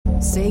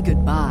Say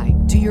goodbye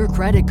to your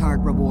credit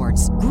card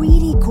rewards.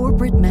 Greedy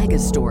corporate mega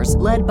stores,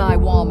 led by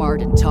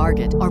Walmart and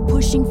Target, are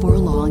pushing for a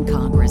law in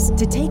Congress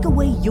to take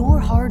away your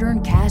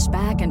hard-earned cash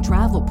back and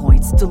travel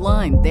points to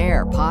line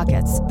their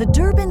pockets. The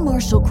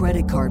Durbin-Marshall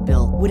credit card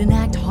bill would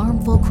enact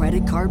harmful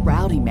credit card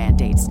routing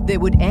mandates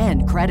that would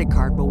end credit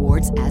card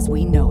rewards as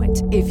we know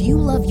it. If you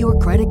love your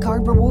credit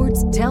card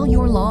rewards, tell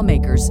your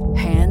lawmakers,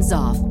 hands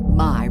off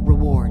my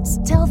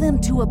rewards. Tell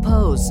them to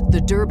oppose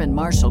the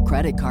Durbin-Marshall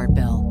credit card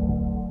bill.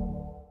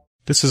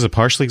 This is a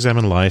Partially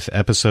Examined Life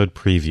episode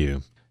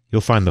preview.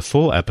 You'll find the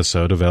full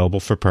episode available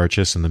for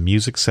purchase in the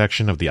music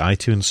section of the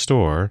iTunes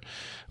Store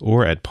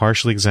or at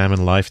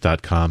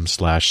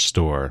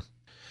partiallyexaminedlife.com/store.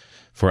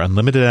 For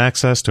unlimited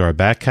access to our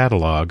back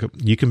catalog,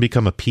 you can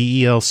become a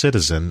PEL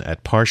citizen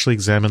at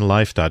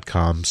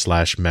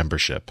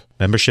partiallyexaminedlife.com/membership.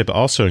 Membership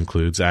also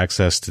includes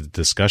access to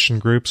discussion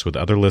groups with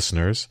other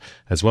listeners,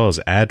 as well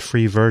as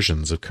ad-free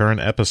versions of current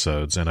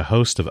episodes and a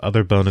host of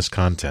other bonus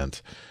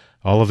content,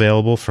 all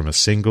available from a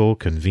single,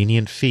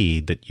 convenient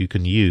feed that you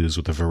can use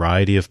with a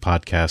variety of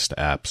podcast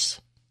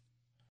apps.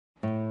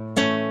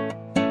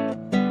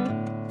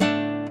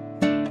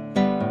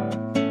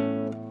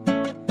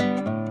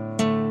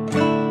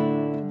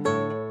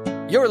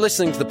 You're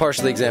listening to The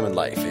Partially Examined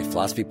Life, a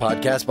philosophy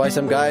podcast by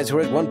some guys who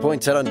were at one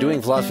point set on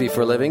doing philosophy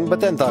for a living, but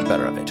then thought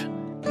better of it.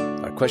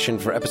 Our question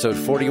for episode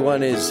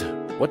 41 is,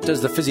 what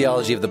does the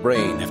physiology of the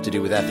brain have to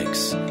do with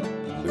ethics?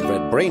 We've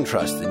read Brain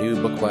Trust, the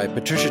new book by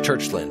Patricia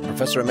Churchland,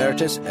 Professor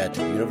Emeritus at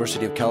the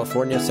University of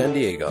California, San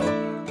Diego,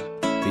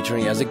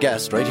 featuring as a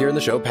guest right here in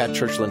the show, Pat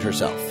Churchland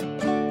herself.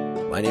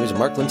 My name is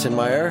Mark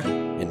Linsenmeyer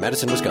in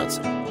Madison,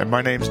 Wisconsin. And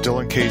my name's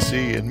Dylan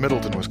Casey in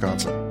Middleton,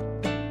 Wisconsin.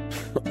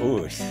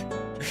 Ooh,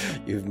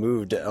 you've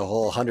moved a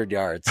whole 100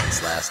 yards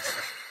since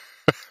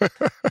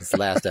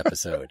last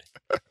episode.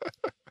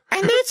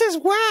 And this is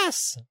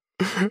Wes.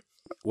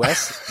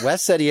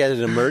 Wes said he had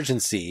an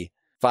emergency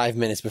 5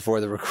 minutes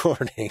before the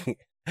recording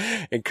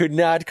and could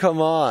not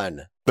come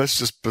on. That's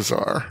just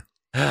bizarre.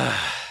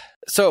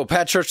 So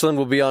Pat Churchland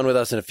will be on with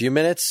us in a few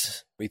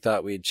minutes. We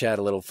thought we'd chat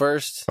a little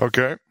first.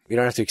 Okay. We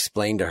don't have to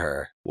explain to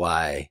her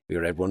why we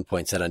were at one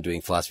point set on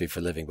doing philosophy for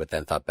a living, but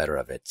then thought better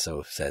of it.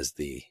 So says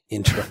the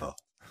intro.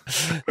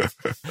 I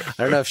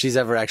don't know if she's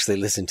ever actually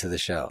listened to the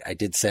show. I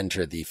did send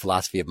her the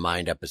Philosophy of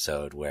Mind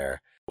episode where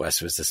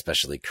Wes was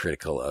especially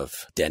critical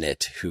of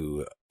Dennett,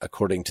 who,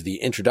 according to the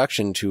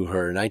introduction to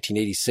her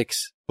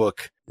 1986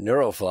 book,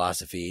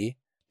 Neurophilosophy,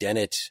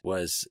 Dennett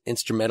was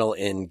instrumental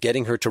in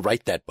getting her to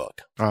write that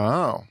book.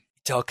 Oh.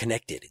 It's all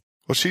connected.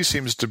 Well, she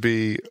seems to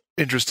be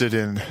interested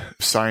in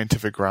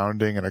scientific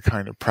grounding and a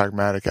kind of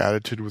pragmatic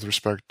attitude with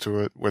respect to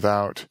it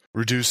without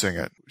reducing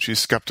it. She's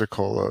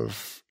skeptical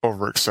of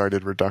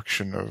overexcited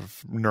reduction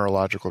of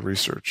neurological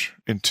research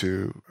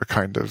into a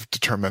kind of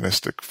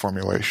deterministic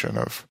formulation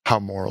of how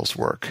morals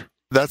work.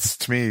 That's,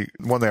 to me,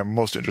 one thing I'm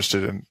most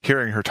interested in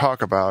hearing her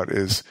talk about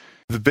is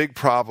the big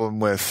problem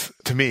with,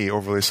 to me,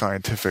 overly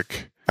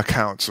scientific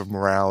accounts of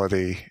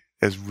morality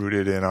as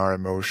rooted in our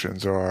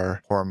emotions or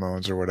our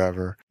hormones or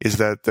whatever, is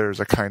that there's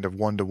a kind of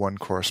one-to-one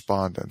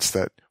correspondence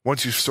that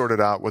once you've sorted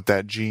out what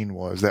that gene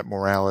was, that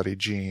morality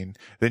gene,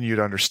 then you'd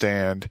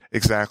understand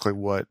exactly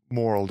what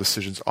moral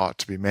decisions ought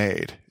to be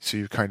made. So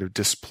you kind of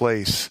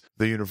displace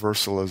the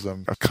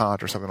universalism of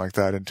Kant or something like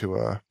that into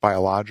a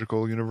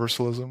biological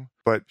universalism.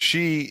 But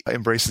she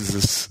embraces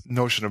this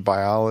notion of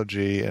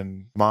biology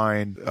and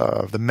mind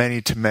of the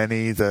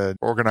many-to-many, the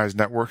organized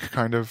network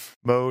kind of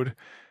mode.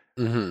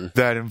 Mm-hmm.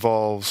 That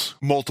involves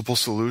multiple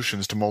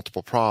solutions to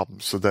multiple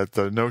problems, so that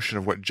the notion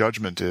of what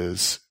judgment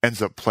is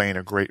ends up playing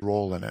a great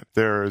role in it.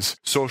 There's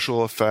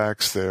social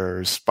effects,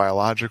 there's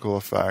biological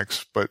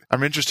effects, but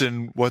I'm interested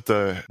in what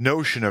the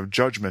notion of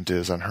judgment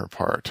is on her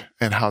part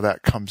and how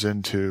that comes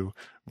into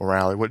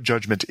morality, what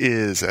judgment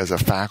is as a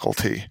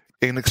faculty.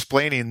 In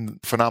explaining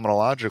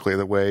phenomenologically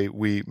the way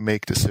we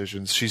make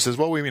decisions, she says,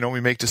 well, we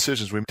make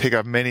decisions. We take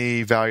a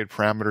many valued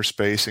parameter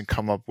space and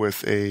come up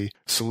with a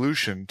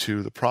solution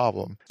to the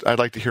problem. I'd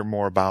like to hear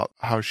more about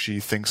how she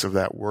thinks of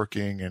that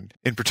working. And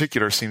in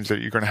particular, it seems that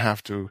you're going to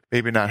have to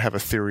maybe not have a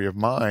theory of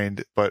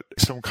mind, but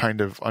some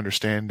kind of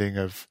understanding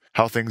of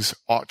how things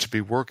ought to be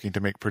working to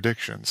make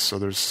predictions. So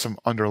there's some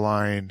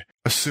underlying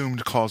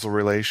assumed causal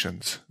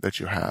relations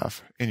that you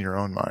have in your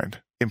own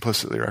mind,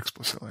 implicitly or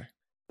explicitly.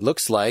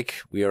 Looks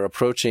like we are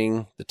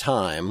approaching the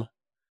time.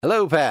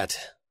 Hello,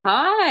 Pat.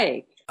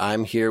 Hi.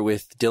 I'm here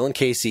with Dylan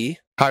Casey.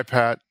 Hi,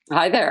 Pat.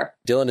 Hi there.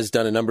 Dylan has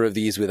done a number of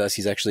these with us.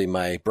 He's actually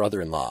my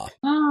brother-in-law.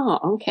 Oh,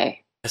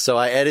 okay. So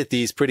I edit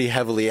these pretty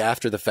heavily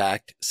after the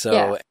fact.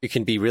 So you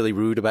can be really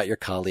rude about your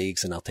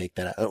colleagues, and I'll take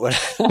that out.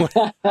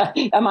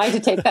 Am I to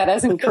take that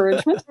as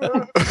encouragement?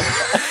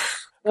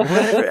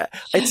 Whatever.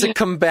 It's a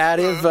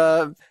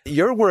combative,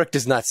 your work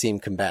does not seem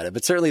combative,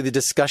 but certainly the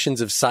discussions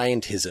of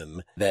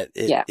scientism that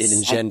it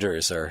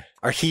engenders are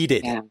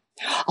heated. Yeah.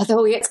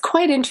 Although it's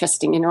quite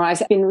interesting,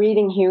 I've been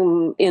reading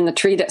Hume in the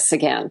treatise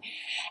again,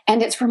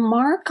 and it's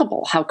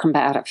remarkable how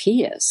combative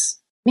he is.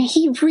 I mean,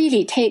 he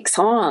really takes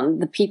on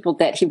the people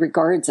that he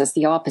regards as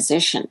the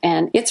opposition,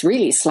 and it's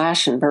really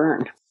slash and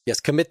burn. Yes,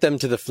 commit them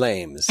to the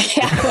flames.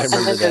 Yeah, I and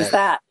remember then there's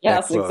that.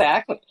 Yes, quote.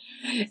 exactly.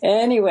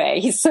 Anyway,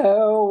 he's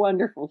so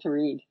wonderful to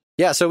read.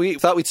 Yeah, so we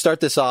thought we'd start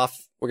this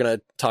off. We're going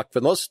to talk for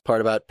the most part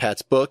about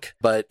Pat's book,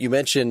 but you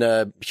mentioned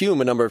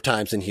Hume a number of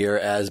times in here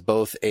as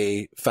both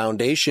a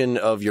foundation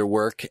of your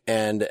work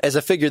and as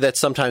a figure that's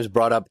sometimes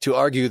brought up to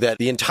argue that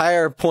the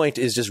entire point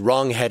is just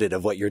wrong-headed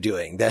of what you're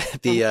doing,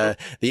 that the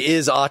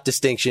is-ought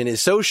distinction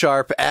is so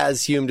sharp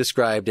as Hume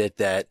described it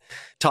that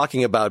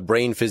talking about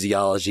brain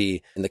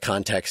physiology in the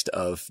context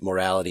of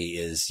morality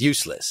is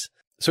useless.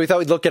 So we thought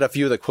we'd look at a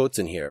few of the quotes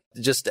in here.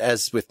 Just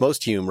as with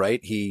most Hume, right?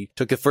 He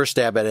took the first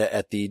stab at it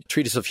at the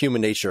Treatise of Human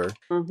Nature,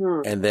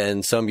 and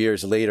then some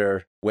years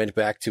later went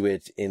back to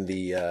it in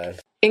the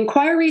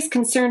Inquiries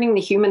concerning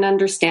the human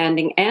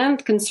understanding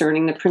and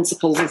concerning the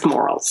principles of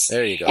morals.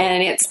 There you go.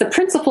 And it's the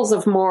principles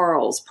of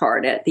morals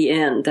part at the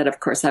end that, of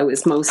course, I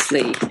was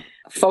mostly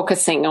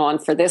focusing on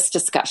for this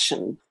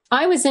discussion.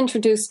 I was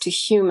introduced to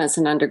Hume as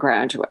an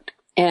undergraduate.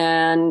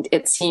 And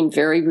it seemed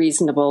very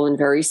reasonable and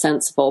very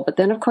sensible. But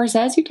then, of course,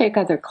 as you take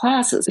other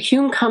classes,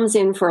 Hume comes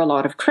in for a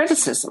lot of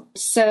criticism.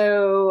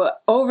 So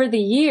over the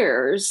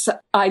years,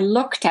 I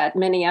looked at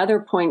many other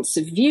points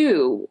of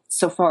view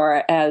so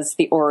far as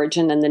the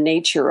origin and the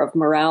nature of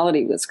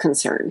morality was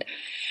concerned.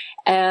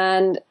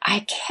 And I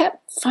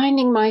kept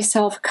finding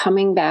myself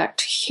coming back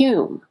to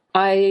Hume.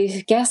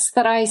 I guess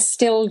that I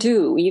still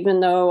do, even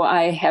though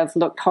I have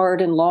looked hard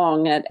and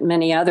long at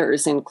many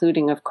others,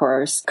 including, of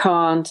course,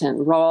 Kant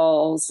and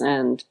Rawls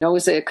and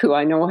Nozick, who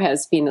I know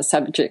has been a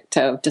subject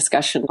of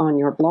discussion on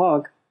your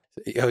blog.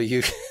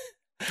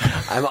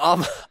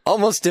 I'm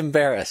almost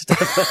embarrassed.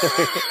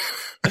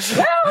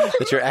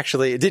 That you're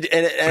actually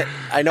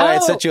I know I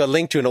had sent you a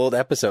link to an old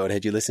episode.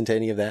 Had you listened to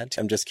any of that?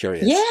 I'm just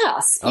curious.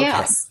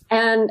 Yes.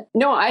 And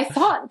no, I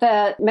thought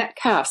that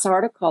Metcalfe's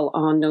article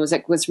on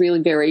Nozick was really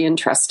very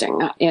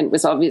interesting, and it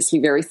was obviously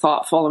very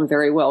thoughtful and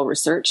very well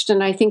researched.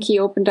 And I think he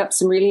opened up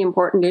some really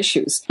important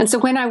issues. And so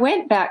when I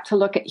went back to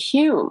look at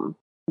Hume,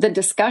 the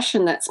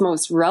discussion that's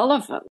most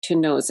relevant to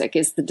Nozick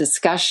is the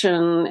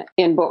discussion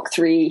in Book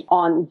 3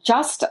 on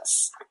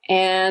justice.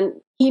 And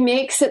he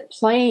makes it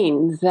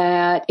plain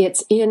that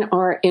it's in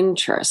our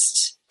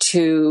interest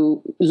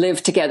to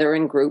live together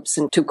in groups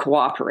and to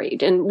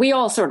cooperate. And we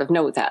all sort of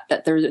know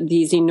that there are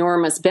these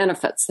enormous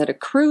benefits that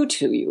accrue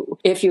to you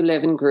if you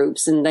live in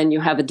groups, and then you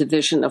have a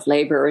division of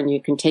labor and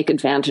you can take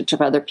advantage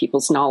of other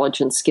people's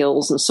knowledge and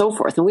skills and so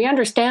forth. And we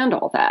understand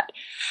all that.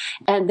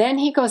 And then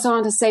he goes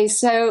on to say,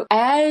 so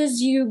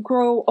as you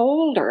grow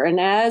older and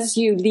as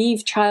you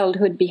leave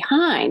childhood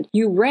behind,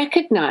 you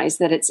recognize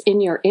that it's in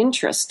your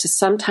interest to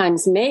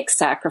sometimes make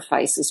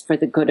sacrifices for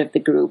the good of the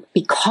group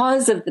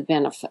because of the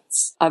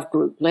benefits of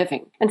group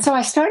living. And so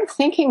I started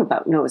thinking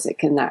about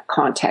Nozick in that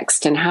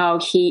context and how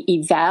he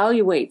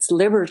evaluates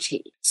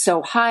liberty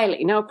so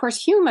highly. Now, of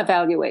course, Hume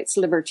evaluates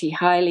liberty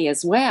highly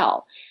as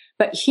well.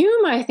 But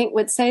Hume, I think,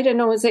 would say to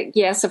Nozick,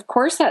 yes, of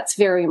course, that's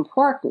very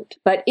important.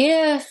 But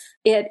if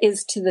it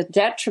is to the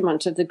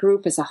detriment of the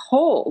group as a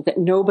whole that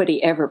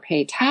nobody ever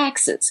pay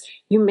taxes,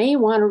 you may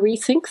want to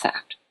rethink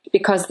that,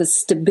 because the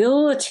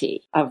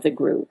stability of the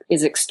group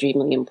is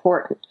extremely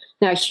important.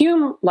 Now,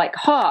 Hume, like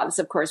Hobbes,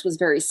 of course, was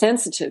very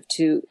sensitive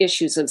to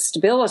issues of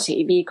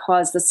stability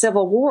because the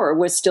Civil War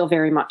was still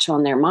very much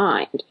on their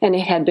mind. And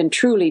it had been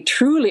truly,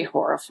 truly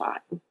horrifying.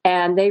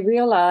 And they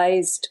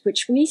realized,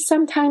 which we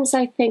sometimes,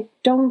 I think,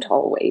 don't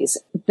always,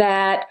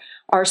 that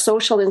our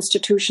social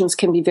institutions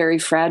can be very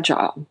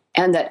fragile,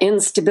 and that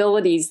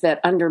instabilities that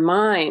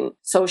undermine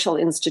social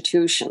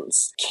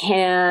institutions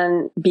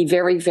can be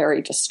very,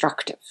 very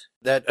destructive.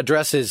 That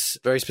addresses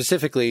very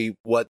specifically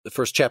what the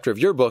first chapter of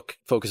your book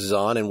focuses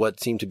on and what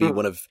seemed to be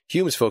one of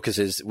Hume's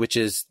focuses, which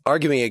is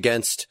arguing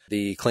against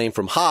the claim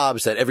from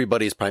Hobbes that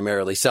everybody is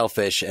primarily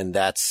selfish, and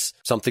that's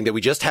something that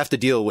we just have to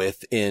deal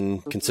with in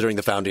considering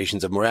the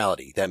foundations of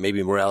morality, that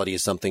maybe morality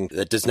is something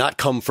that does not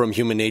come from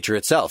human nature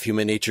itself.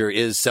 Human nature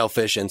is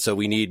selfish, and so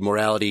we need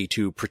morality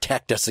to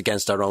protect us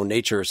against our own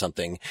nature or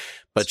something.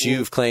 But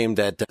you've claimed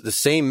that the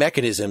same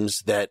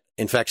mechanisms that,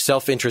 in fact,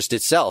 self-interest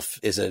itself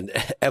is an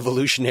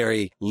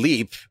evolutionary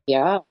leap.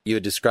 Yeah. You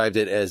had described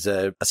it as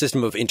a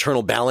system of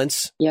internal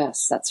balance.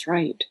 Yes, that's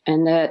right.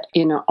 And that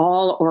in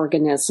all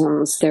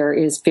organisms, there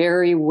is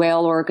very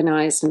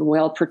well-organized and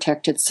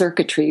well-protected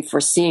circuitry for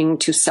seeing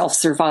to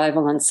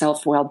self-survival and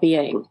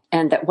self-well-being.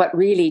 And that what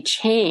really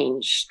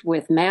changed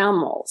with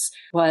mammals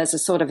was a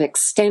sort of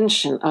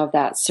extension of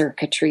that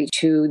circuitry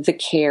to the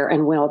care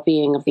and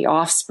well-being of the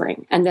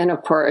offspring. And then,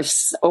 of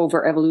course,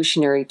 over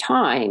evolutionary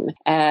time,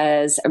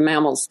 as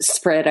mammals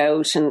spread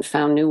out and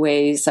found new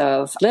ways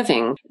of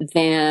living,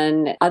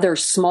 then other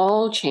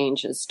small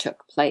changes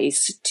took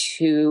place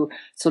to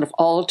sort of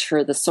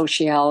alter the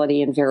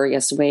sociality in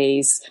various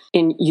ways.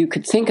 And you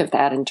could think of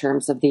that in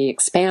terms of the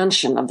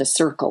expansion of the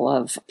circle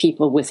of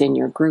people within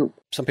your group.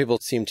 Some people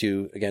seem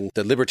to, again,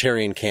 the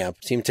libertarian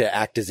camp, seem to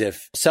act as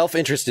if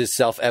self-interest is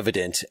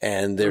self-evident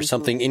and there's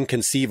something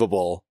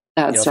inconceivable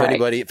That's right.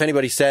 If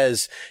anybody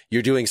says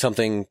you're doing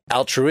something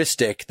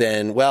altruistic,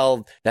 then,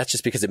 well, that's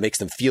just because it makes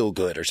them feel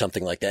good or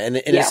something like that. And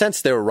in a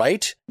sense, they're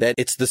right that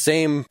it's the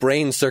same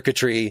brain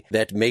circuitry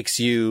that makes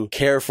you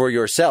care for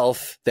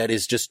yourself that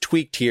is just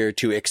tweaked here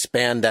to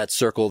expand that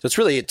circle.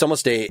 So it's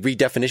almost a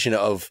redefinition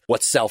of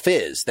what self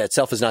is. That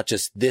self is not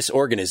just this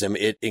organism.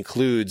 It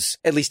includes,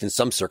 at least in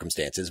some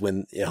circumstances,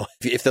 when,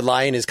 if the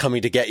lion is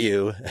coming to get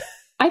you.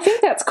 I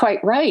think that's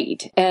quite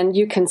right. And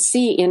you can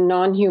see in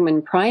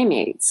non-human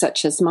primates,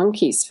 such as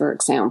monkeys, for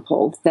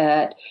example,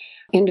 that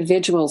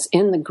individuals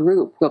in the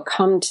group will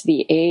come to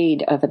the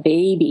aid of a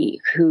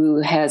baby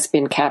who has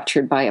been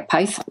captured by a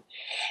python.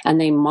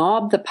 And they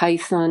mob the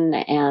python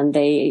and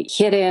they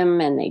hit him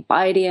and they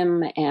bite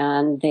him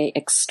and they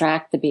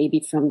extract the baby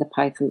from the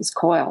python's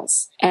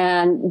coils.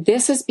 And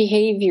this is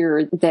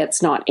behavior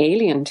that's not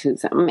alien to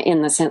them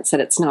in the sense that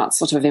it's not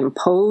sort of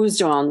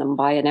imposed on them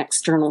by an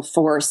external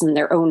force and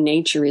their own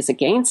nature is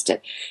against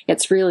it.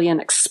 It's really an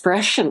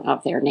expression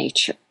of their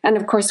nature. And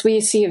of course, we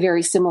see a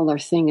very similar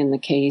thing in the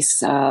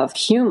case of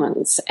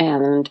humans,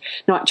 and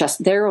not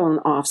just their own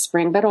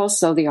offspring, but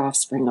also the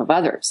offspring of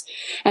others.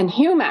 And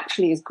Hume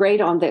actually is great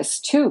on this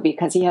too,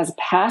 because he has a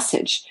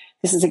passage,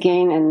 this is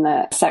again in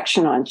the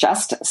section on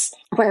justice,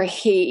 where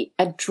he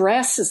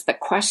addresses the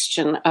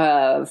question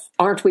of,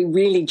 aren't we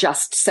really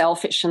just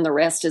selfish and the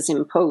rest is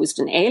imposed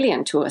and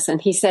alien to us? And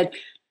he said,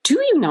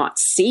 do you not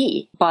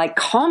see by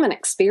common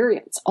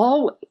experience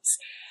always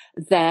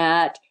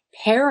that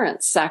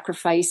parents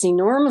sacrifice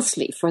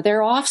enormously for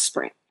their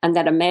offspring, and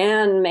that a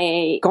man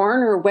may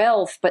garner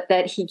wealth, but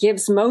that he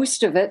gives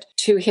most of it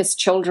to his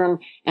children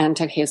and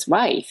to his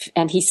wife,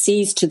 and he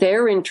sees to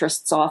their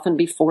interests often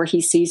before he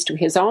sees to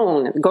his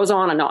own, and it goes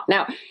on and on.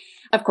 Now,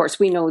 of course,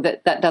 we know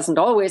that that doesn't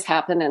always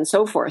happen and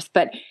so forth,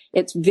 but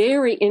it's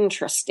very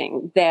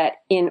interesting that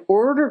in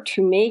order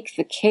to make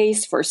the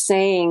case for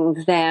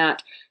saying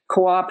that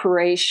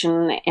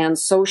cooperation and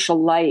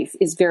social life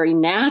is very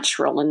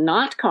natural and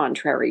not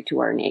contrary to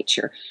our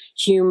nature,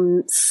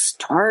 Hume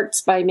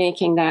starts by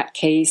making that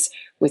case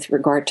with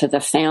regard to the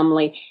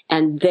family.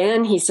 And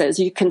then he says,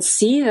 you can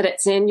see that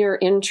it's in your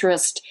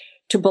interest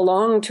to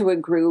belong to a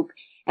group.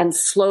 And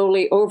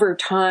slowly over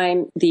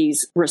time,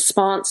 these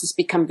responses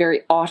become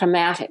very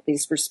automatic,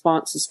 these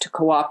responses to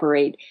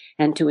cooperate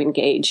and to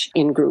engage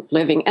in group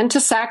living and to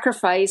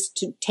sacrifice,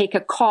 to take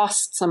a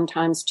cost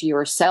sometimes to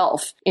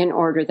yourself in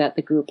order that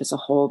the group as a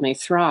whole may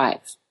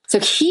thrive. So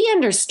he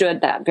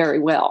understood that very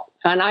well.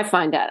 And I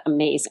find that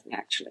amazing,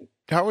 actually.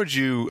 How would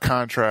you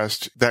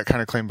contrast that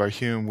kind of claim by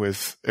Hume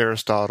with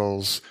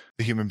Aristotle's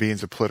the human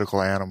being's a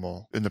political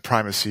animal and the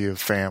primacy of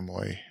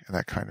family and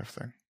that kind of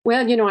thing?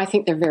 Well, I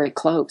think they're very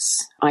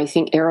close. I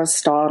think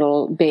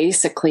Aristotle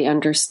basically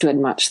understood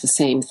much the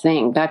same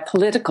thing. By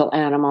political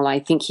animal, I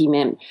think he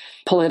meant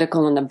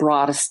political in the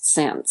broadest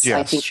sense. Yes,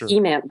 I think sure.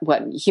 he meant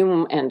what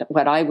Hume and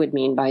what I would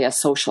mean by a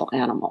social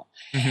animal.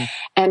 Mm-hmm.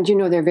 And,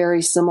 they're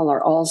very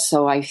similar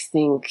also, I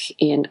think,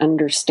 in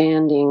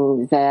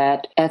understanding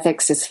that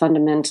ethics is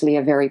fundamentally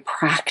a very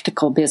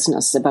practical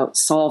business about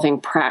solving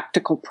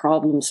practical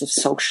problems of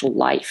social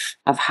life,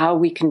 of how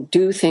we can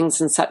do things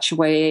in such a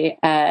way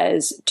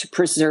as to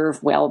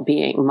preserve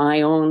well-being,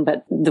 my own,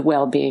 but the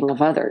well-being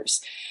of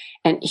others.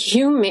 And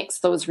Hume makes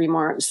those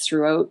remarks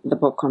throughout the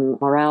book on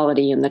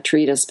morality and the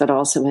treatise, but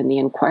also in the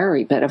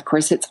inquiry. But of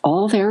course, it's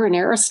all there in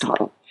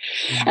Aristotle.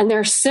 Mm-hmm. And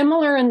they're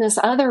similar in this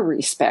other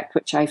respect,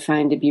 which I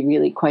find to be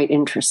really quite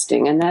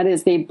interesting. And that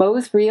is they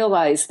both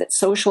realize that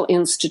social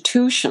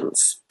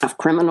institutions of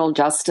criminal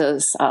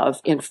justice,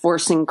 of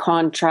enforcing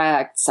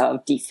contracts,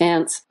 of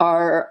defense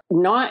are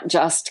not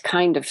just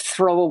kind of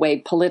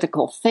throwaway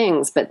political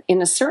things, but in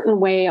a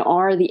certain way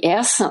are the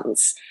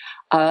essence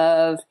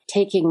of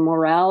taking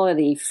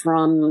morality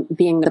from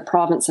being the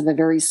province of a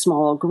very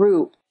small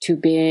group to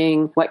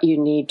being what you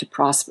need to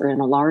prosper in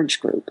a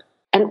large group.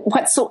 And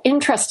what's so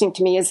interesting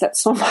to me is that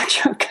so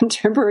much of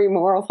contemporary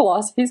moral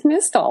philosophy has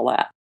missed all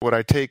that. What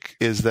I take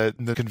is that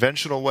the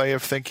conventional way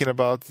of thinking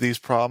about these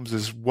problems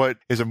is what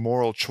is a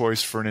moral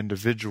choice for an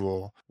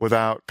individual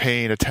without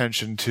paying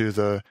attention to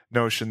the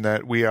notion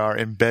that we are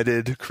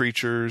embedded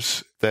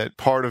creatures, that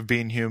part of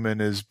being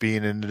human is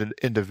being an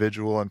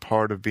individual and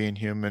part of being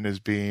human is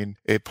being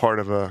a part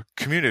of a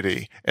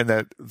community, and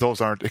that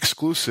those aren't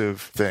exclusive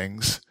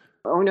things.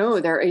 Oh, no,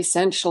 they're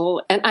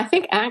essential. And I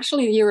think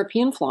actually the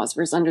European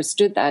philosophers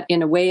understood that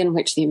in a way in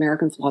which the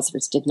American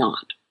philosophers did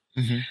not.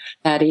 Mm-hmm.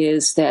 That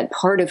is, that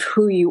part of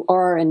who you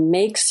are and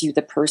makes you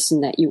the person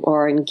that you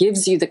are and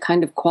gives you the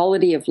kind of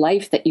quality of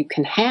life that you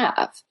can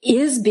have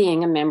is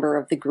being a member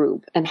of the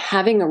group and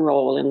having a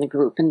role in the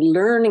group and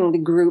learning the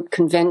group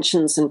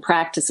conventions and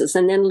practices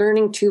and then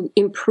learning to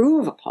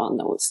improve upon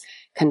those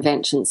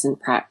conventions and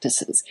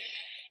practices.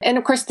 And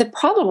of course, the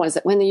problem was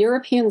that when the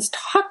Europeans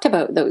talked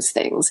about those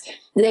things,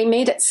 they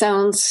made it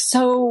sound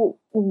so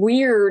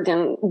weird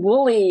and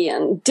woolly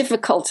and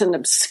difficult and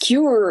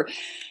obscure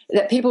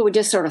that people would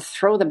just sort of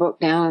throw the book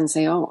down and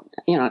say, oh,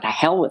 to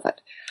hell with it.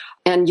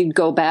 And you'd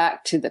go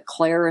back to the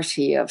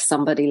clarity of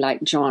somebody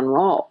like John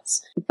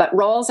Rawls. But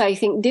Rawls, I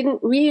think, didn't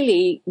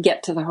really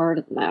get to the heart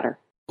of the matter.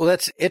 Well,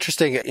 that's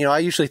interesting. I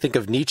usually think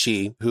of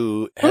Nietzsche,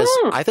 who has,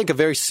 I think, a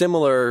very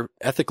similar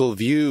ethical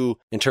view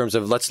in terms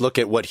of let's look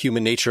at what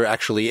human nature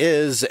actually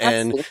is.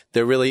 And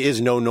there really is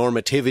no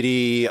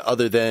normativity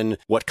other than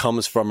what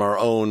comes from our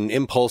own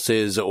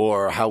impulses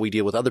or how we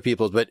deal with other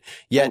people. But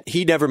yet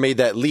he never made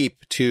that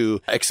leap to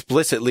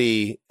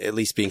explicitly, at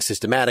least being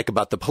systematic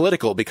about the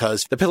political,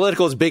 because the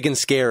political is big and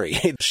scary.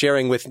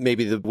 Sharing with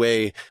maybe the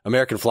way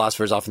American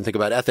philosophers often think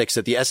about ethics,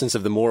 that the essence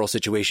of the moral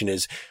situation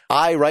is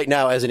I right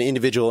now as an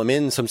individual am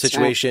in some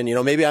situation,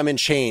 maybe I'm in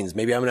chains,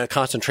 maybe I'm in a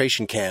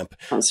concentration camp.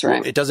 That's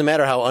right. It doesn't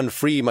matter how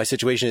unfree my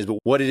situation is, but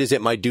what it is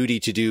my duty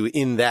to do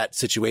in that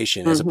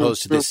situation, as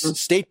opposed to this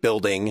state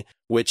building,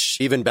 which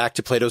even back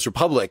to Plato's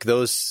Republic,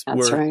 those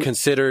were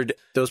considered,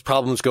 those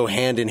problems go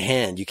hand in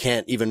hand. You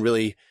can't even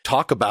really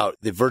talk about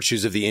the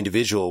virtues of the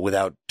individual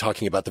without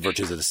talking about the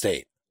virtues of the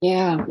state.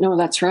 Yeah, no,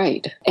 that's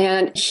right.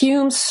 And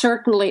Hume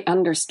certainly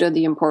understood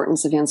the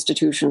importance of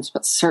institutions,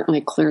 but certainly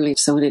clearly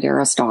so did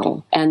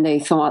Aristotle. And they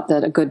thought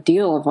that a good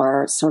deal of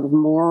our sort of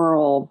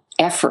moral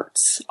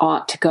efforts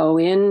ought to go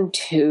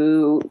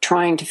into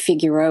trying to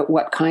figure out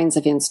what kinds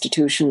of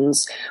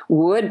institutions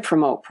would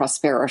promote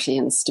prosperity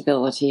and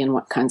stability and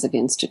what kinds of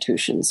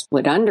institutions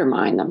would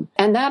undermine them.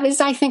 And that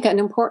is, I think, an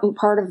important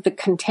part of the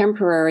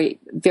contemporary,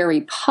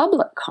 very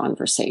public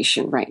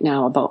conversation right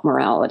now about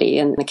morality.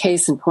 And the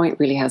case in point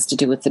really has to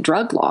do with the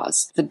drug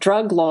laws. The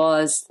drug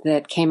laws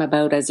that came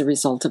about as a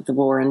result of the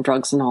war on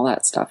drugs and all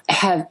that stuff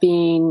have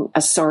been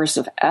a source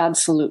of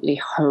absolutely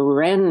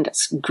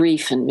horrendous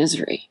grief and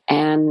misery.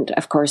 And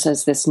of course,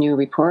 as this new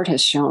report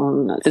has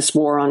shown, this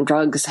war on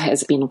drugs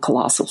has been a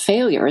colossal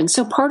failure. And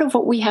so part of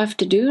what we have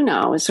to do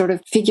now is sort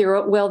of figure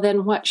out, well,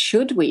 then what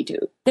should we do?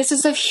 This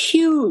is a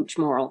huge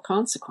moral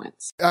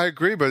consequence. I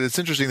agree, but it's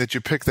interesting that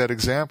you pick that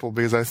example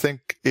because I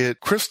think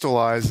it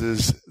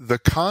crystallizes the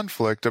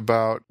conflict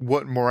about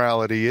what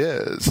morality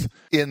is,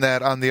 in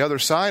that on the other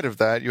side of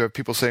that, you have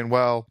people saying,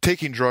 well,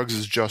 taking drugs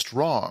is just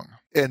wrong.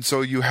 And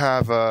so you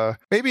have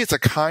maybe it's a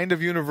kind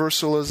of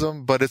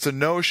universalism, but it's a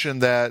notion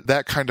that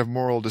that kind of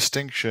moral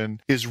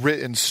distinction is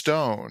written in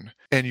stone,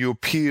 and you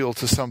appeal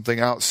to something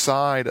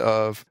outside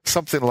of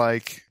something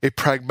like a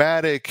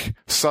pragmatic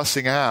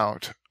sussing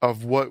out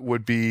of what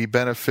would be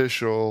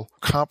beneficial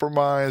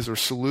compromise or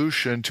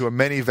solution to a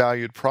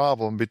many-valued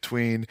problem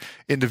between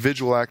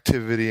individual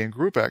activity and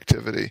group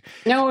activity.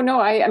 No,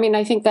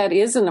 I think that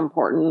is an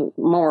important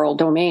moral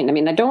domain. I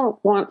mean, I don't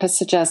want to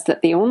suggest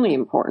that the only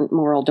important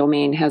moral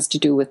domain has to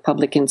do with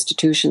public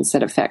institutions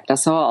that affect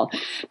us all,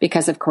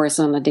 because, of course,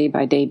 on a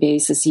day-by-day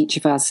basis, each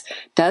of us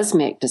does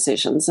make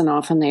decisions, and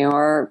often they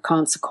are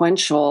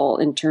consequential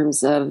in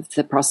terms of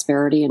the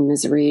prosperity and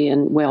misery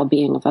and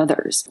well-being of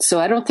others.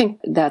 So I don't think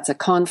that's a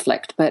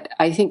conflict, but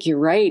I think you're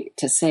right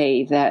to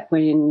say that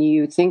when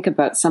you think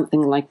about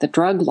something like the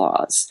drug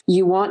laws,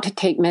 you want to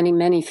take many,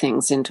 many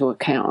things into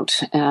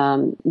account.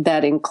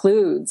 That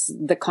includes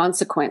the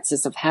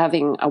consequences of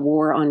having a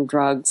war on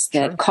drugs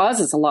that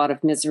causes a lot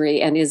of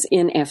misery and is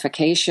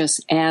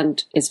inefficacious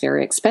and is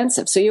very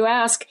expensive. So you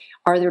ask,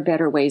 are there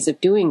better ways of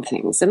doing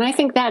things? And I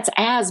think that's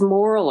as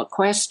moral a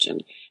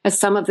question as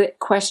some of the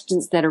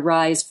questions that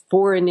arise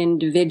for an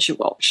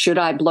individual. Should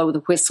I blow the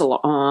whistle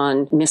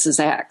on Mrs.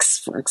 X,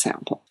 for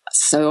example?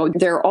 So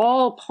they're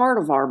all part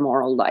of our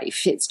moral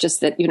life. It's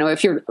just that,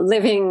 if you're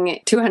living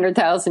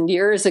 200,000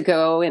 years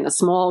ago in a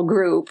small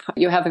group,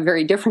 you have a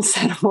very different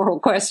set of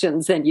moral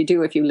questions than you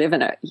do if you live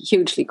in a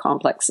hugely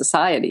complex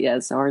society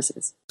as ours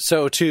is.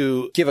 So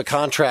to give a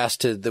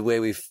contrast to the way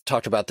we've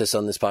talked about this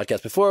on this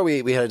podcast before,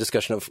 we had a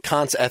discussion of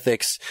Kant's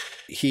ethics.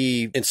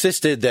 He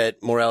insisted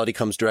that morality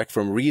comes direct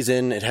from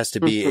reason. It has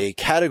to be a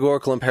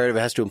categorical imperative.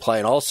 It has to imply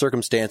in all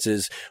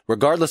circumstances,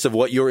 regardless of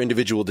what your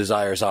individual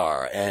desires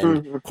are.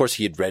 And of course,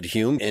 he had read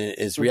Hume and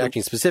is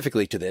reacting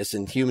specifically to this.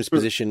 And Hume's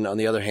position, on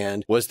the other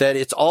hand, was that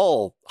it's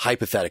all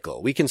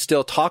hypothetical. We can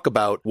still talk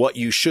about what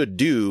you should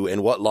do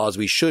and what laws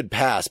we should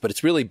pass, but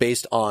it's really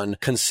based on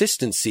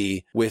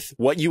consistency with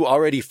what you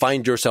already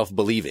find yourself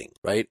believing,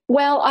 right?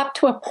 Well, up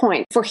to a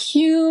point. For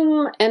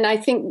Hume, and I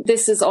think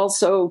this is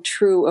also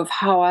true of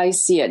how I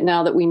see it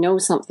now that we know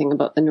something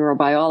about the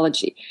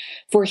neurobiology.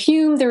 For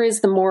Hume, there is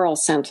the moral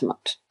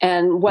sentiment.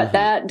 And what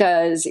that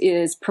does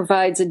is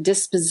provides a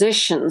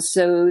disposition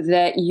so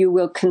that you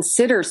will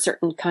consider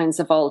certain kinds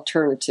of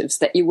alternatives,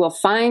 that you will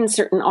find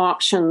certain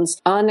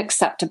options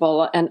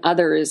unacceptable and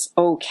others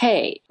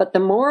okay. But the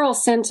moral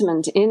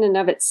sentiment in and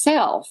of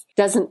itself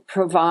doesn't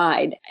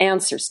provide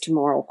answers to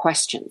moral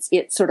questions.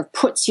 It sort of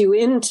puts you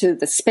into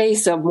the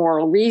space of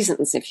moral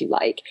reasons, if you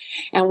like.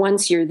 And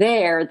once you're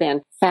there,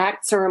 then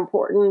facts are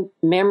important,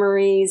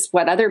 memories,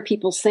 what other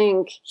people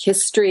think,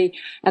 history,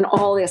 and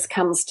all this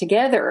comes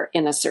together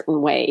in a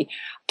certain way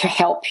to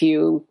help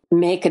you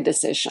make a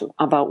decision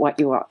about what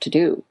you ought to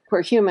do.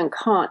 Where Hume and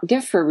Kant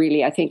differ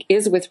really, I think,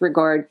 is with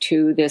regard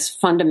to this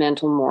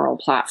fundamental moral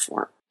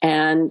platform.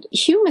 And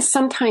Hume is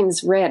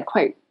sometimes read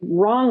quite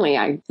wrongly,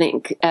 I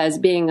think, as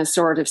being a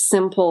sort of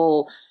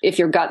simple, if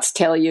your guts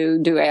tell you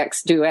do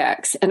X, do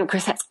X. And of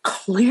course, that's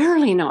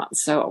clearly not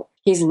so.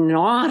 He's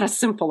not a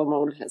simple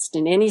emotivist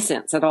in any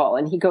sense at all.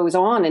 And he goes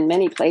on in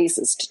many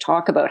places to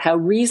talk about how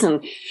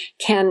reason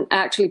can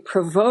actually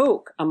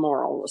provoke a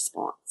moral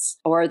response,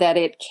 or that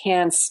it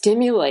can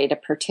stimulate a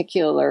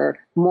particular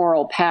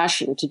moral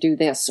passion to do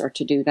this or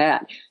to do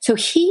that. So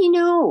he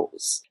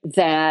knows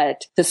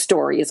that the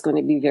story is going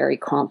to be very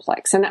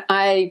complex. And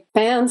I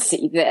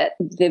fancy that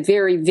the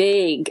very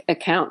vague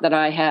account that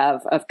I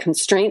have of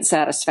constraint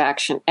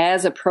satisfaction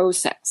as a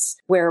process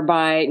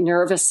whereby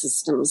nervous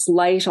systems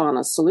light on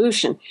a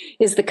solution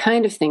is the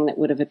kind of thing that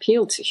would have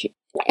appealed to Hume.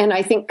 And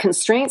I think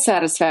constraint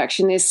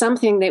satisfaction is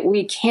something that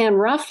we can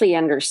roughly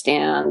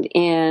understand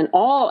in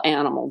all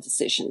animal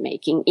decision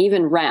making,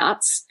 even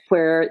rats,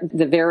 where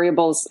the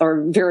variables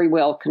are very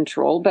well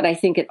controlled. But I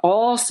think it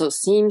also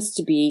seems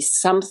to be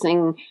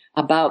something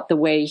about the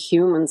way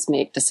humans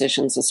make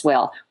decisions as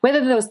well,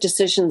 whether those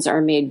decisions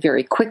are made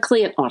very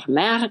quickly and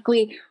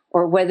automatically,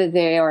 or whether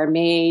they are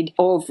made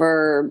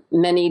over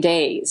many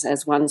days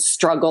as one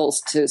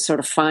struggles to sort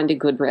of find a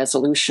good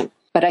resolution.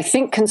 But I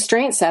think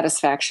constraint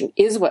satisfaction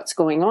is what's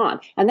going on.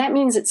 And that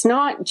means it's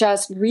not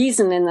just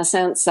reason in the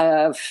sense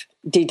of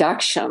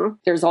deduction.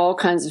 There's all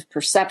kinds of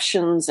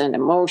perceptions and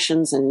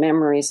emotions and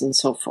memories and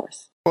so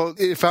forth. Well,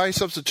 if I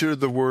substituted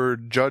the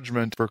word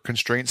judgment for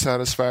constraint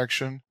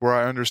satisfaction, where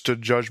I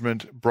understood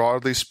judgment,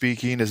 broadly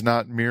speaking, is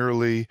not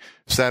merely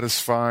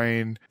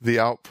satisfying the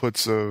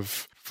outputs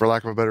of, for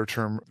lack of a better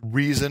term,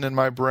 reason in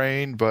my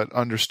brain, but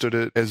understood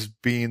it as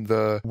being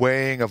the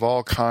weighing of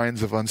all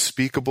kinds of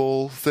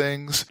unspeakable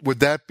things.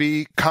 Would that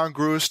be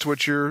congruous to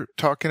what you're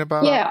talking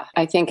about? Yeah,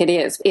 I think it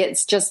is.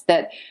 It's just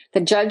that the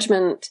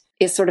judgment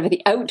is sort of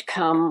the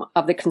outcome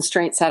of the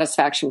constraint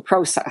satisfaction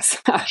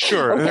process.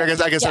 Sure.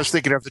 Okay. I guess I was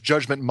thinking of the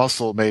judgment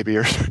muscle maybe,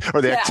 or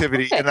the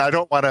activity. Okay. And I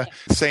don't want to,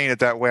 saying it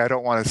that way, I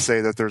don't want to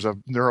say that there's a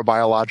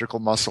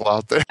neurobiological muscle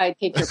out there. I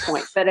take your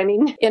point. But I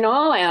mean, in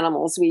all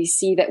animals, we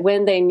see that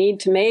when they need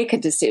to make a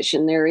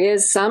decision, there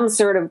is some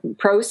sort of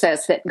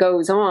process that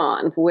goes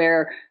on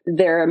where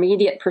their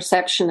immediate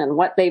perception and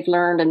what they've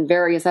learned and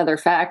various other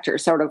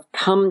factors sort of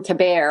come to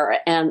bear.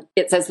 And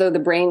it's as though the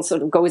brain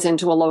sort of goes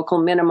into a local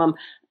minimum.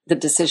 The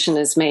decision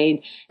is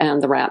made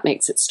and the rat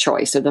makes its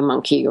choice, or the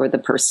monkey or the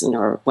person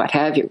or what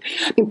have you.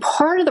 I mean,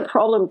 part of the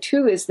problem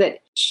too is that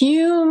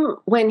Hume,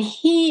 when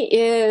he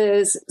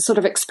is sort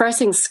of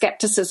expressing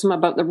skepticism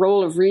about the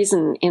role of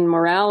reason in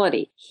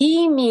morality,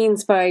 he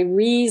means by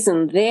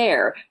reason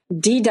there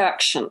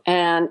deduction,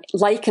 and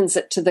likens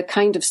it to the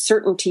kind of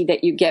certainty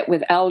that you get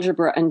with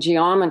algebra and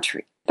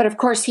geometry. But of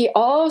course, he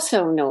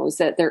also knows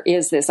that there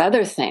is this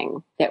other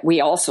thing that we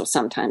also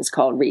sometimes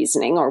call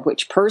reasoning, or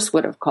which Peirce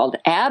would have called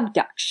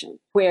abduction,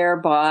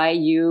 whereby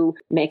you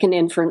make an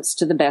inference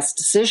to the best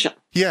decision.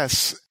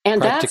 Yes.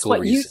 And that's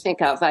what you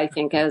think of, I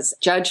think, as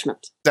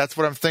judgment. That's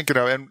what I'm thinking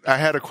of. And I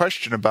had a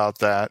question about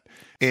that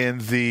in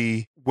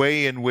the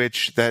way in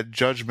which that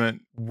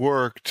judgment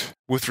worked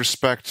with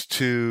respect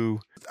to,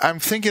 I'm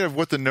thinking of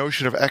what the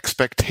notion of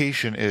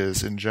expectation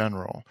is in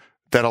general,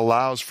 that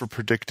allows for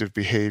predictive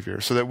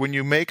behavior. So that when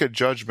you make a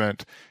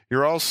judgment,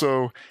 you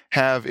also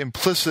have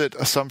implicit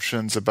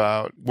assumptions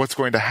about what's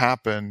going to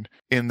happen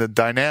in the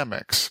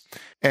dynamics.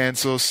 And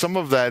so some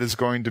of that is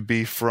going to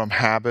be from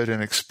habit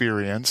and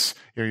experience.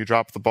 You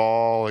drop the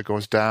ball, it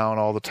goes down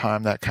all the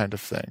time, that kind of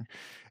thing.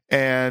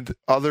 And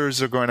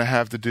others are going to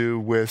have to do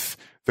with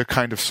the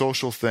kind of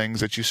social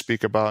things that you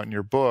speak about in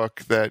your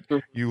book, that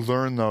you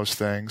learn those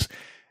things.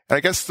 I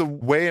guess the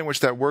way in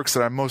which that works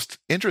that I'm most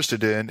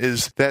interested in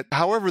is that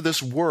however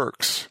this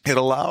works, it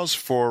allows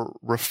for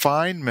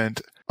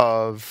refinement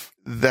of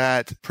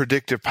that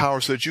predictive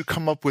power so that you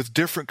come up with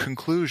different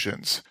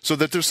conclusions, so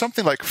that there's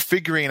something like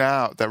figuring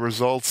out that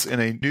results in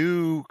a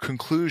new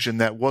conclusion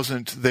that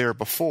wasn't there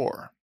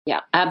before. Yeah,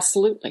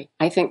 absolutely.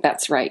 I think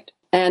that's right.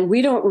 And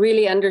we don't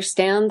really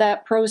understand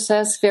that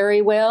process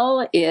very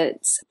well.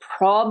 It's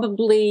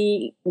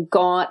probably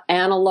got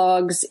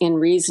analogs in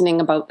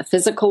reasoning about the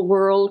physical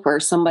world, where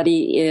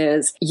somebody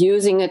is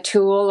using a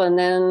tool and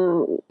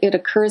then it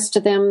occurs to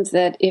them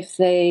that if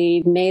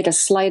they made a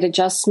slight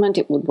adjustment,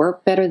 it would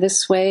work better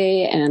this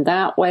way and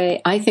that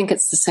way. I think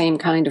it's the same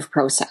kind of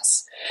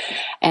process.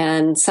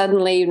 And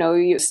suddenly,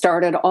 you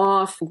started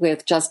off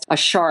with just a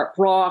sharp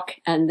rock,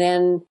 and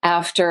then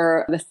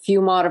after a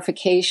few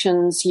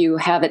modifications, you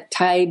have it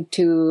tied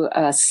to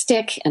a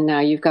stick, and now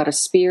you've got a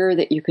spear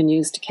that you can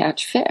use to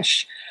catch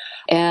fish.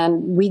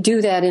 And we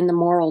do that in the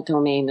moral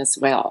domain as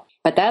well.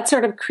 But that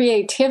sort of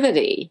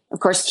creativity, of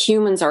course,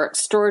 humans are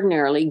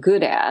extraordinarily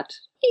good at.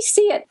 We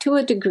see it to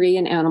a degree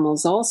in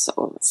animals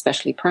also,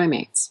 especially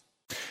primates.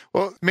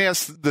 Well, let me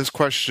ask this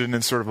question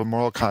in sort of a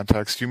moral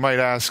context. You might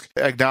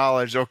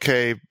acknowledge,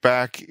 okay,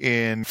 back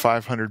in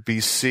 500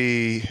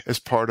 BC, as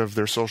part of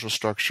their social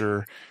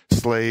structure,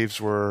 slaves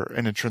were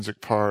an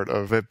intrinsic part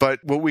of it.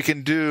 But what we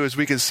can do is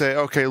we can say,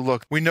 okay,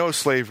 look, we know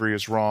slavery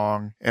is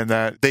wrong and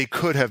that they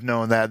could have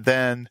known that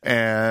then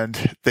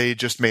and they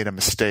just made a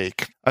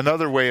mistake.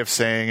 Another way of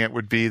saying it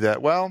would be that,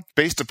 well,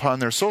 based upon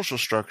their social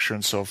structure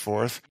and so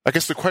forth, I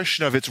guess the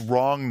question of its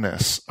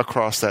wrongness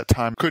across that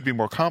time could be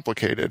more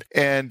complicated.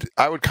 And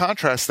I would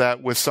contrast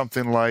that with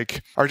something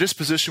like our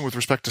disposition with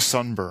respect to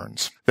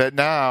sunburns. That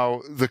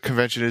now the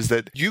convention is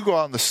that you go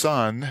out in the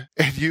sun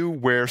and you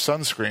wear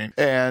sunscreen.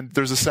 And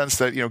there's a sense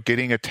that,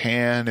 getting a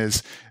tan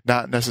is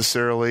not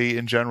necessarily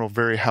in general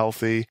very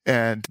healthy.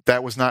 And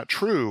that was not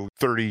true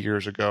 30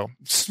 years ago.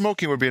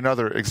 Smoking would be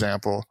another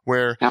example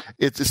where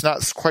it's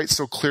not quite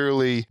so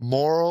clearly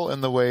moral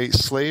in the way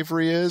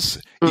slavery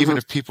is, even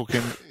if people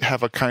can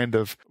have a kind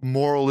of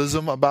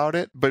moralism about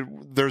it. But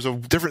there's a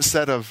different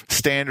set of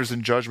standards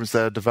and judgments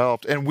that have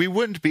developed. And we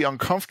wouldn't be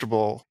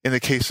uncomfortable in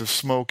the case of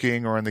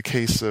smoking or in the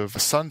case of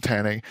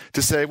suntanning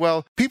to say,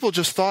 well, people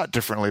just thought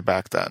differently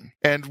back then.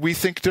 And we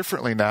think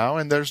differently now,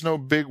 and there's no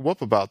big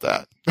whoop about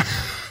that.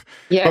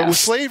 Yeah. But with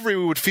slavery,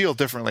 we would feel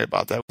differently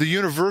about that. The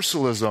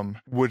universalism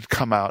would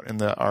come out in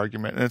the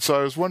argument. And so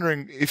I was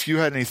wondering if you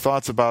had any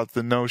thoughts about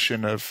the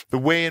notion of the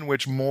way in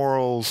which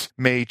morals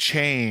may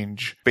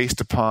change based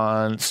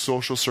upon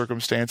social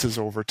circumstances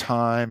over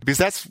time, because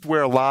that's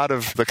where a lot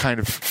of the kind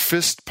of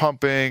fist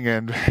pumping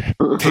and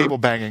table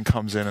banging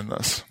comes in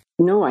this.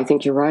 No, I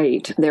think you're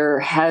right.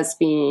 There has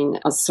been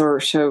a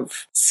sort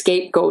of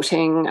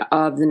scapegoating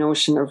of the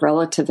notion of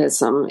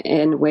relativism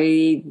in a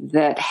way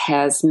that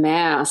has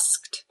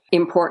masked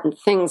important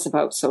things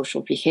about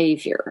social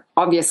behavior.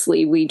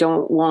 Obviously, we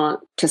don't want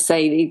to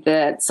say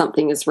that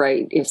something is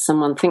right if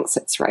someone thinks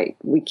it's right.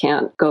 We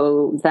can't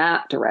go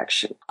that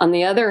direction. On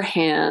the other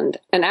hand,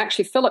 and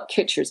actually Philip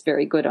Kitcher's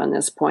very good on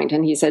this point,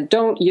 and he said,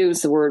 don't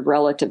use the word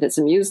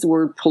relativism, use the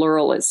word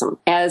pluralism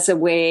as a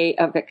way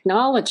of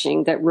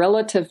acknowledging that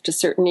relative to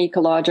certain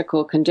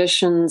ecological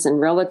conditions and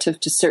relative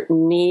to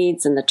certain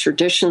needs and the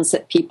traditions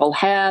that people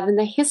have and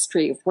the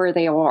history of where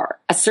they are,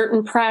 a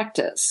certain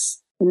practice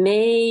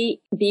may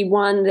be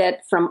one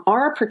that from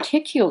our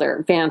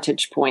particular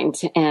vantage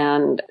point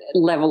and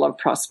level of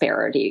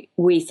prosperity,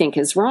 we think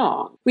is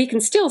wrong. We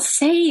can still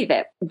say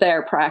that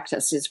their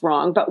practice is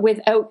wrong, but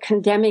without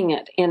condemning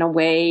it in a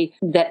way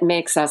that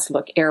makes us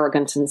look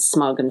arrogant and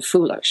smug and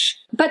foolish.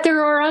 But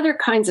there are other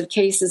kinds of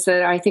cases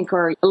that I think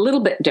are a little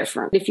bit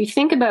different. If you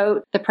think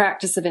about the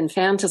practice of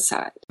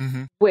infanticide,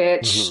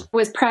 which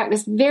was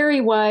practiced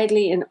very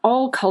widely in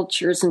all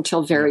cultures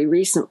until very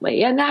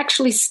recently, and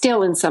actually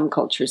still in some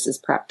cultures is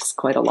practiced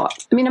quite a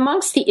lot. I mean,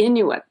 amongst the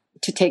Inuit,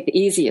 to take the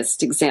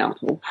easiest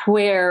example,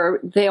 where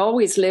they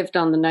always lived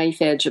on the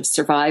knife edge of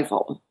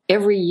survival,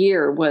 every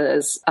year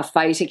was a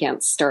fight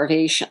against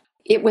starvation.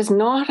 It was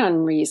not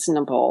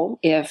unreasonable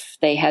if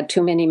they had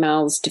too many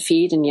mouths to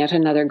feed and yet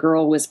another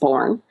girl was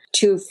born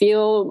to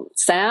feel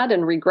sad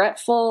and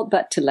regretful,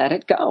 but to let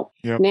it go.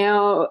 Yep.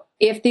 Now,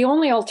 if the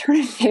only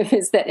alternative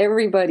is that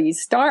everybody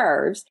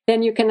starves,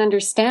 then you can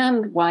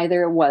understand why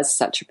there was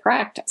such a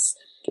practice.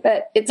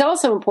 But it's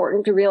also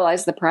important to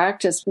realize the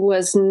practice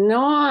was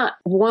not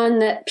one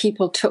that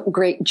people took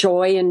great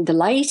joy and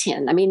delight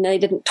in. I mean, they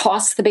didn't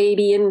toss the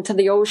baby into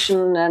the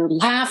ocean and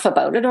laugh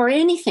about it or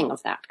anything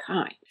of that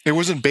kind. It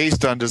wasn't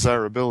based on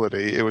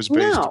desirability. It was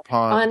based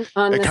upon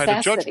a kind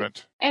of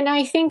judgment. And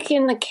I think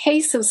in the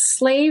case of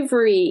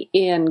slavery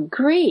in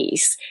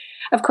Greece,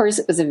 of course,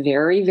 it was a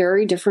very,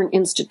 very different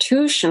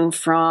institution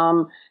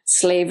from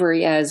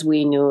slavery as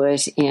we knew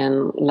it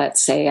in,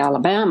 let's say,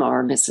 Alabama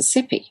or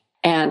Mississippi.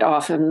 And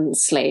often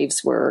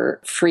slaves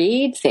were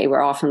freed. They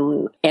were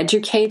often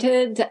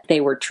educated. They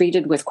were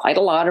treated with quite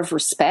a lot of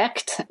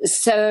respect.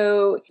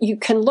 So you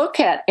can look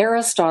at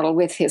Aristotle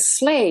with his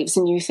slaves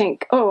and you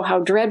think, oh, how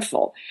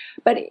dreadful.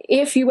 But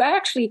if you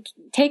actually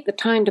take the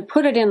time to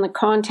put it in the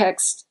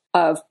context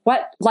of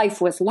what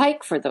life was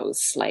like for those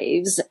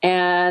slaves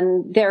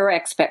and their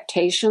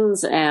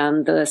expectations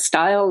and the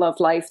style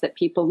of life that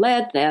people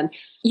led then,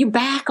 you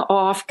back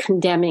off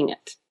condemning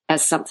it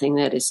as something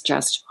that is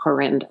just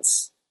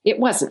horrendous. It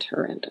wasn't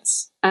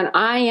horrendous. And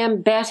I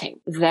am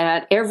betting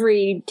that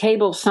every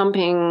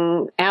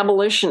table-thumping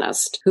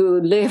abolitionist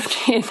who lived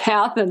in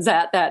Athens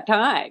at that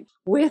time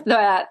with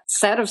that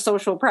set of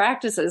social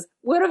practices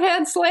would have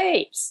had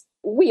slaves.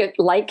 We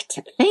like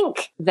to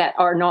think that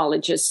our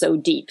knowledge is so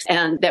deep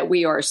and that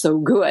we are so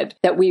good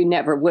that we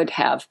never would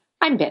have.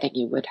 I'm betting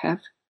you would have.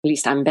 At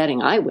least I'm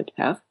betting I would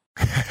have.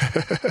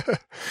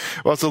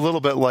 Well, it's a little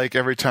bit like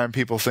every time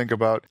people think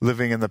about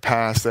living in the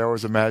past, they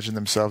always imagine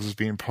themselves as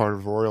being part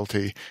of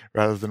royalty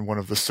rather than one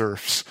of the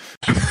serfs.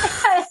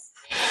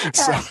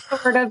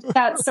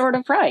 That's sort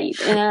of right.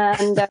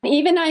 And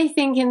even I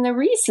think in the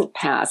recent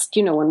past,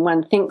 you know, when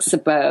one thinks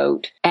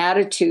about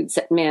attitudes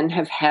that men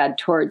have had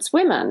towards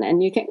women,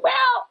 and you think, well,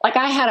 like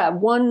I had a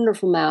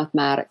wonderful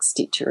mathematics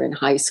teacher in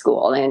high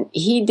school, and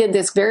he did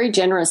this very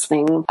generous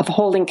thing of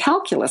holding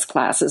calculus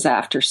classes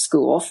after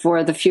school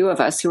for the few of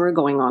us who were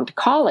going on to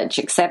college,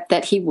 except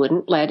that he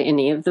wouldn't let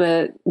any of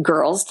the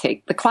girls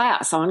take the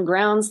class on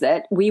grounds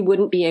that we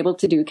wouldn't be able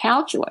to do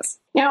calculus.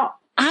 Now,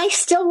 I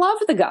still love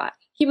the guy.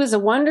 He was a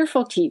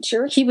wonderful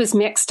teacher. He was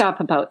mixed up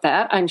about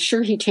that. I'm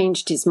sure he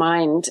changed his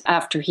mind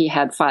after he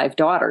had 5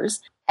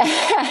 daughters.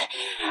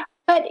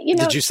 But,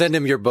 did you send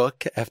him your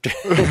book after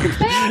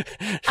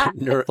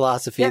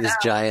Neurophilosophy, this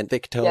giant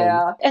thick tome?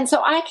 Yeah. And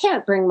so I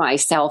can't bring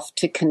myself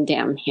to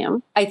condemn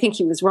him. I think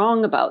he was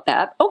wrong about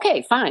that.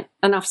 Okay, fine.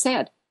 Enough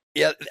said.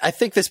 Yeah, I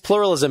think this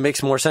pluralism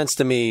makes more sense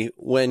to me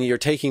when you're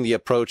taking the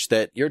approach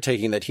that you're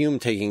taking, that Hume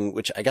taking,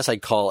 which I guess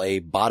I'd call a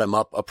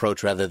bottom-up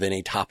approach rather than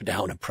a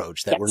top-down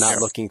approach, that we're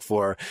not looking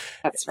for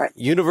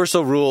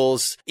universal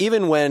rules,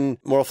 even when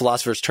moral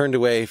philosophers turned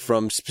away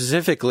from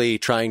specifically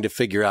trying to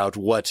figure out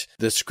what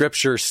the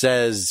scripture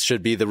says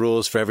should be the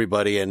rules for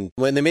everybody. And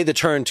when they made the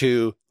turn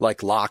to,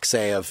 like Locke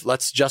say, of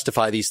let's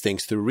justify these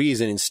things through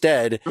reason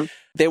instead,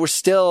 they were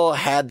still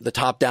had the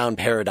top-down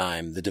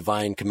paradigm, the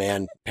divine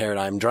command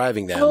paradigm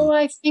driving them. Oh,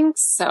 I think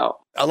so.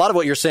 A lot of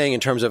what you're saying in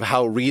terms of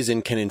how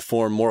reason can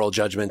inform moral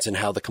judgments and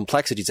how the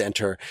complexities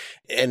enter.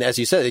 And as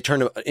you said, they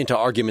turn into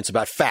arguments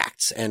about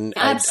facts. And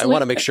I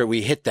want to make sure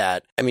we hit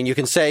that. I mean, you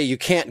can say you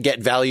can't get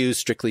values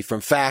strictly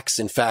from facts.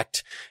 In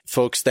fact,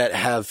 folks that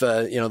have,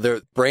 their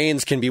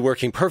brains can be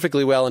working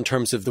perfectly well in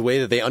terms of the way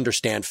that they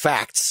understand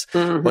facts.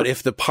 Mm-hmm. But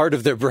if the part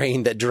of their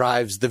brain that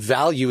drives the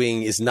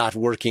valuing is not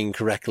working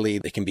correctly,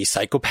 they can be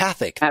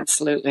psychopathic.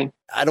 Absolutely.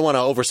 I don't want to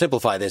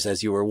oversimplify this,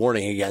 as you were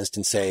warning against,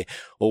 and say,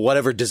 well,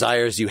 whatever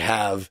desires you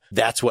have,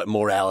 that's what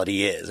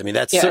morality is. I mean,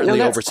 that's certainly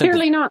oversimplified. That's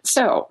clearly not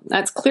so.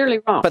 That's clearly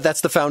wrong. But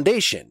that's the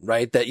foundation,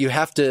 right? That you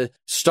have to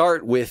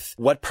start with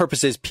what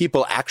purposes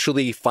people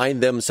actually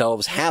find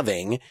themselves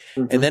having.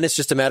 Mm-hmm. And then it's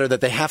just a matter that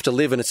they have to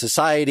live in a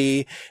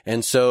society.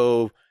 And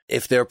so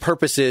if their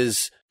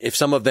purposes, if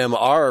some of them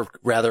are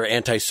rather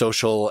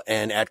antisocial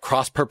and at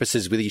cross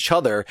purposes with each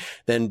other,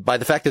 then by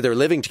the fact that they're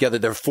living together,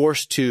 they're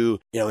forced to,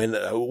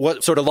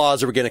 what sort of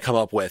laws are we going to come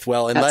up with?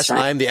 Well, unless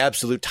I'm the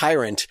absolute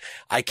tyrant,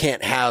 I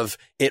can't have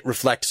it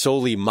reflect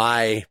solely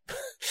my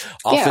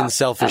often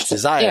selfish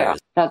desires. Yeah,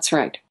 that's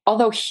right.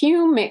 Although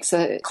Hume makes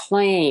a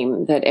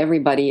claim that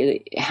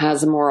everybody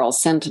has a moral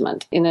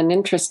sentiment. In an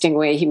interesting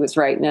way, he was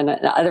right, and in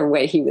another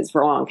way, he was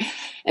wrong.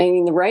 I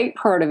mean, the right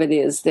part of it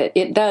is that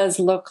it does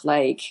look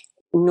like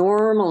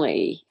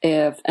normally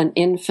if an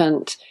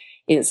infant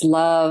is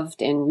loved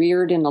and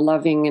reared in a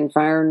loving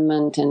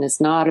environment and is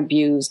not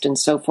abused and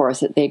so forth,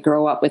 that they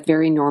grow up with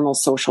very normal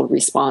social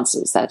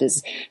responses. That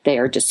is, they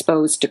are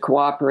disposed to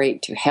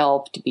cooperate, to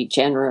help, to be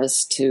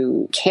generous,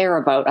 to care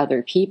about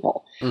other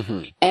people.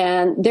 Mm-hmm.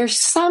 And there's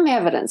some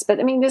evidence,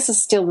 but I mean, this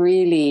is still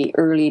really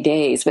early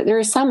days, but there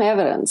is some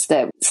evidence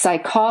that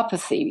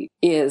psychopathy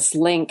is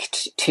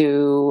linked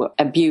to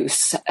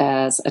abuse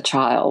as a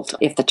child.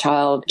 If the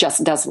child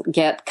just doesn't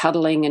get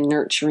cuddling and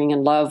nurturing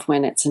and love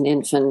when it's an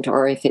infant,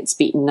 or if it's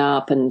beaten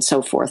up and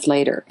so forth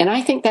later. And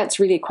I think that's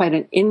really quite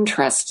an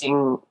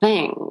interesting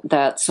thing,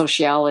 that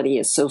sociality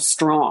is so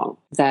strong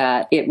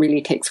that it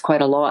really takes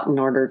quite a lot in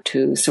order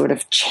to sort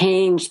of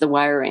change the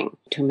wiring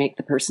to make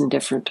the person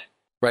different.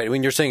 Right.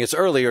 When you're saying it's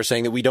early, you're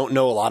saying that we don't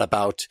know a lot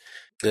about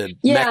the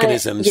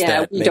mechanisms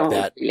that make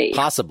that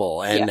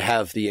possible, and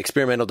have the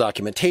experimental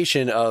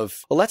documentation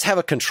of, well, let's have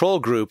a control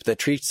group that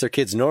treats their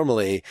kids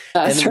normally.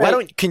 That's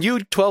right. Can you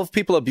 12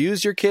 people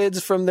abuse your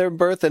kids from their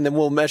birth, and then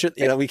we'll measure,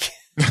 we can.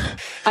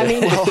 I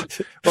mean,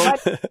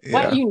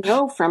 what you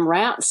know from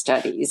rat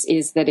studies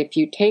is that if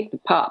you take the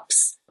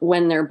pups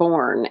when they're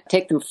born,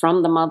 take them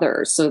from the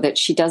mother so that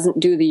she doesn't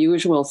do the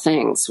usual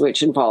things,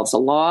 which involves a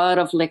lot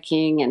of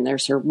licking and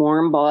there's her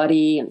warm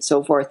body and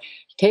so forth.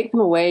 You take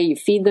them away, you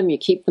feed them, you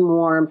keep them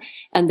warm,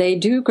 and they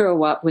do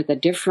grow up with a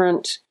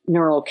different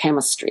neural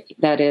chemistry.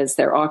 That is,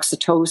 their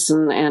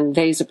oxytocin and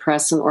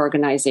vasopressin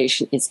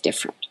organization is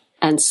different.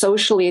 And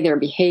socially, their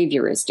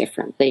behavior is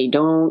different. They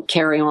don't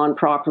carry on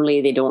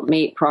properly, they don't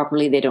mate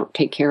properly, they don't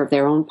take care of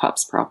their own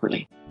pups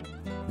properly.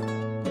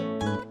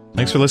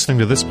 Thanks for listening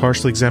to this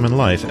Partially Examined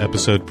Life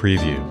episode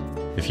preview.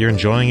 If you're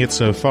enjoying it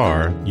so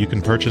far, you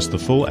can purchase the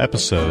full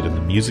episode in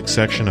the music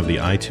section of the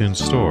iTunes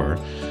Store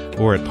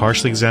or at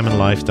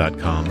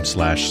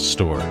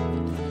partiallyexaminedlife.com/store.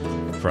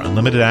 For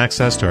unlimited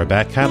access to our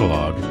back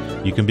catalog,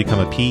 you can become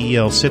a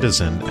PEL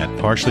citizen at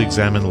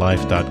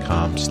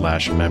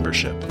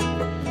partiallyexaminedlife.com/membership.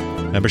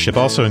 Membership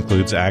also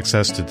includes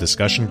access to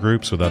discussion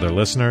groups with other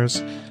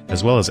listeners,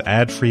 as well as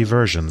ad-free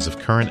versions of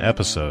current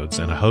episodes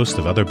and a host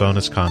of other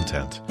bonus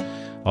content,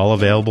 all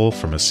available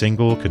from a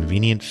single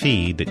convenient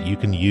feed that you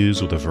can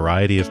use with a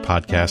variety of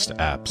podcast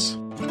apps.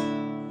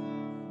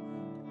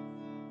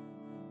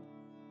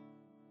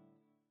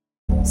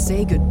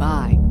 Say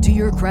goodbye to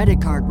your credit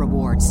card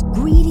rewards.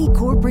 Greedy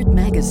corporate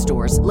mega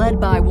stores, led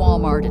by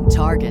Walmart and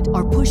Target,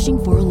 are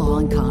pushing for a law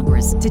in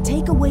Congress to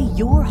take away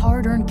your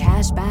hard-earned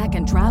cash back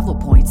and travel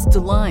points to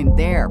line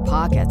their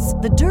pockets.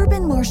 The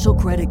Durbin-Marshall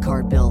credit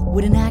card bill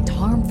would enact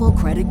harmful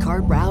credit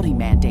card routing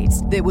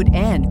mandates that would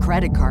end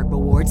credit card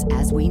rewards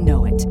as we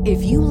know it.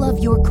 If you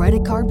love your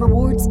credit card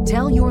rewards,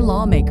 tell your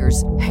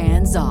lawmakers,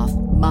 hands off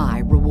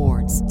my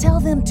rewards. Tell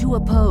them to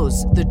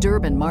oppose the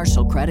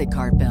Durbin-Marshall credit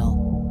card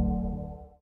bill.